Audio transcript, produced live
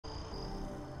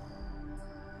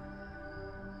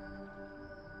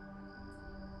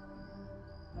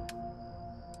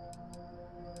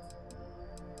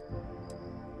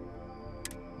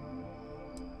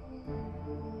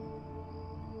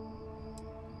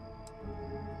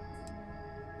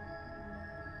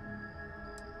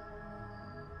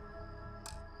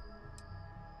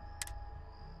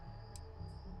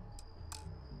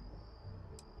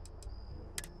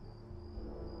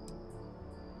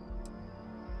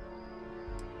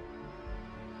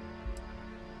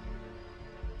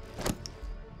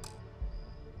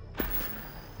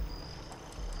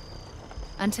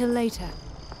Until later.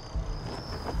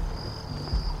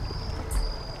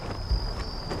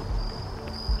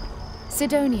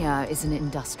 Sidonia is an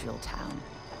industrial town.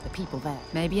 The people there.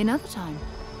 Maybe another time.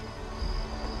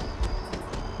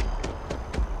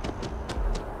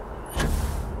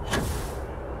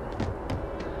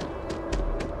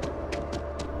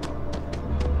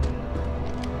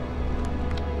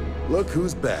 Look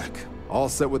who's back. All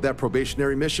set with that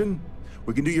probationary mission?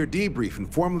 We can do your debrief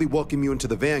and formally welcome you into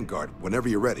the Vanguard whenever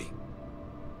you're ready.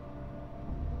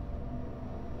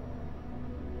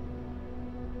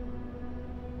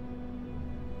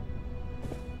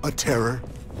 A terror?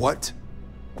 What?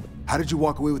 How did you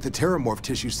walk away with the Terrormorph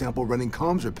tissue sample running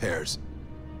comms repairs?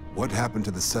 What happened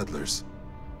to the settlers?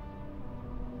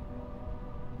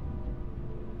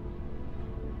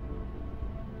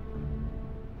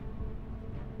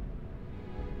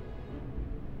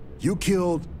 You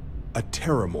killed a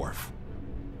Terrormorph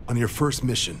on your first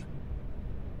mission.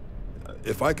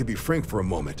 If I could be frank for a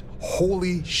moment,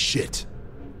 holy shit.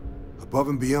 Above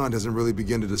and beyond doesn't really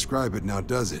begin to describe it now,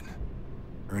 does it?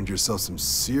 Earned yourself some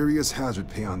serious hazard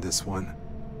pay on this one.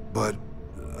 But,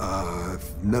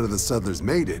 if none of the settlers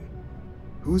made it,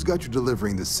 who's got you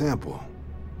delivering this sample?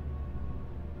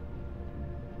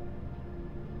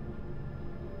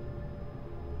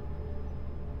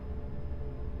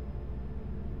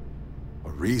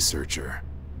 Researcher.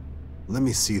 Let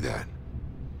me see that.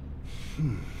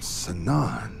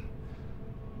 Sanon.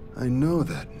 I know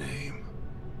that name.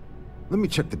 Let me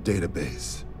check the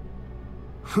database.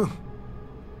 Huh.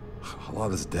 A lot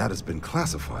of this data's been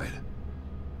classified.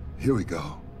 Here we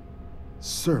go.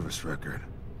 Service record.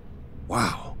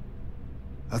 Wow.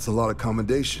 That's a lot of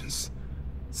commendations.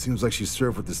 Seems like she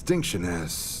served with distinction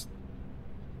as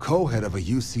co-head of a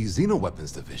UC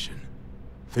Xenoweapons division.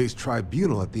 Faced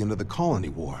tribunal at the end of the Colony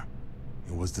War,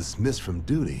 and was dismissed from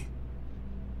duty.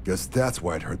 Guess that's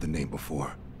why I'd heard the name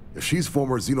before. If she's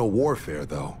former Xeno warfare,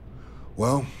 though,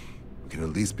 well, we can at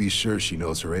least be sure she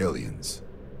knows her aliens.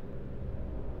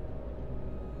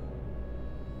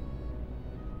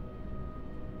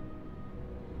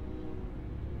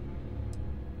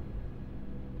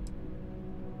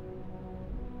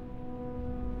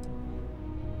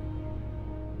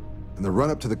 In the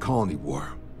run-up to the Colony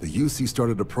War, the UC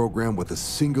started a program with a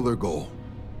singular goal.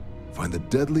 Find the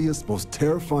deadliest, most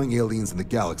terrifying aliens in the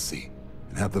galaxy,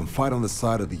 and have them fight on the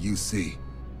side of the UC.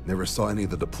 Never saw any of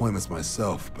the deployments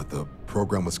myself, but the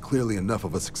program was clearly enough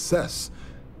of a success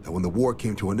that when the war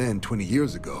came to an end 20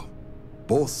 years ago,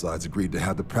 both sides agreed to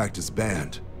have the practice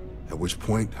banned, at which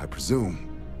point, I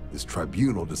presume, this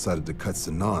tribunal decided to cut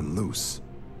Sanon loose.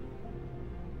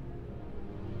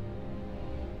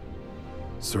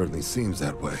 Certainly seems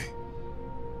that way.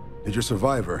 Did your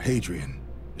survivor, Hadrian,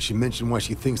 did she mention why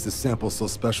she thinks this sample's so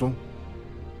special?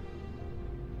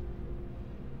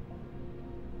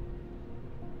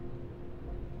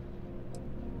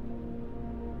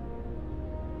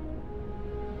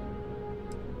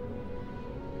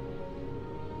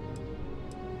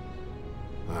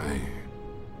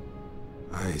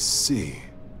 I see.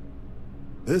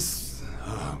 This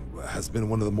has been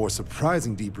one of the more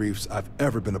surprising debriefs I've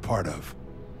ever been a part of.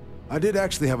 I did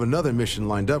actually have another mission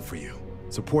lined up for you,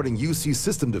 supporting UC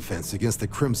system defense against the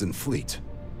Crimson Fleet.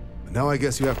 But now I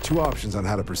guess you have two options on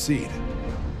how to proceed.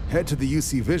 Head to the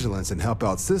UC Vigilance and help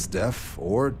out SysDef,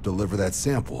 or deliver that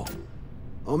sample.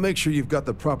 I'll make sure you've got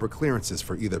the proper clearances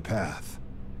for either path.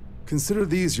 Consider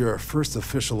these your first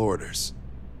official orders.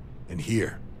 And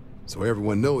here, so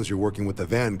everyone knows you're working with the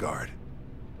Vanguard.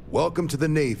 Welcome to the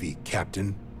Navy,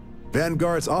 Captain.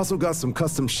 Vanguard's also got some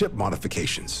custom ship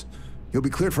modifications. You'll be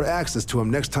cleared for access to them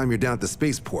next time you're down at the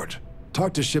spaceport.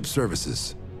 Talk to ship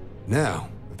services. Now,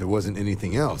 if there wasn't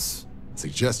anything else, I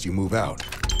suggest you move out.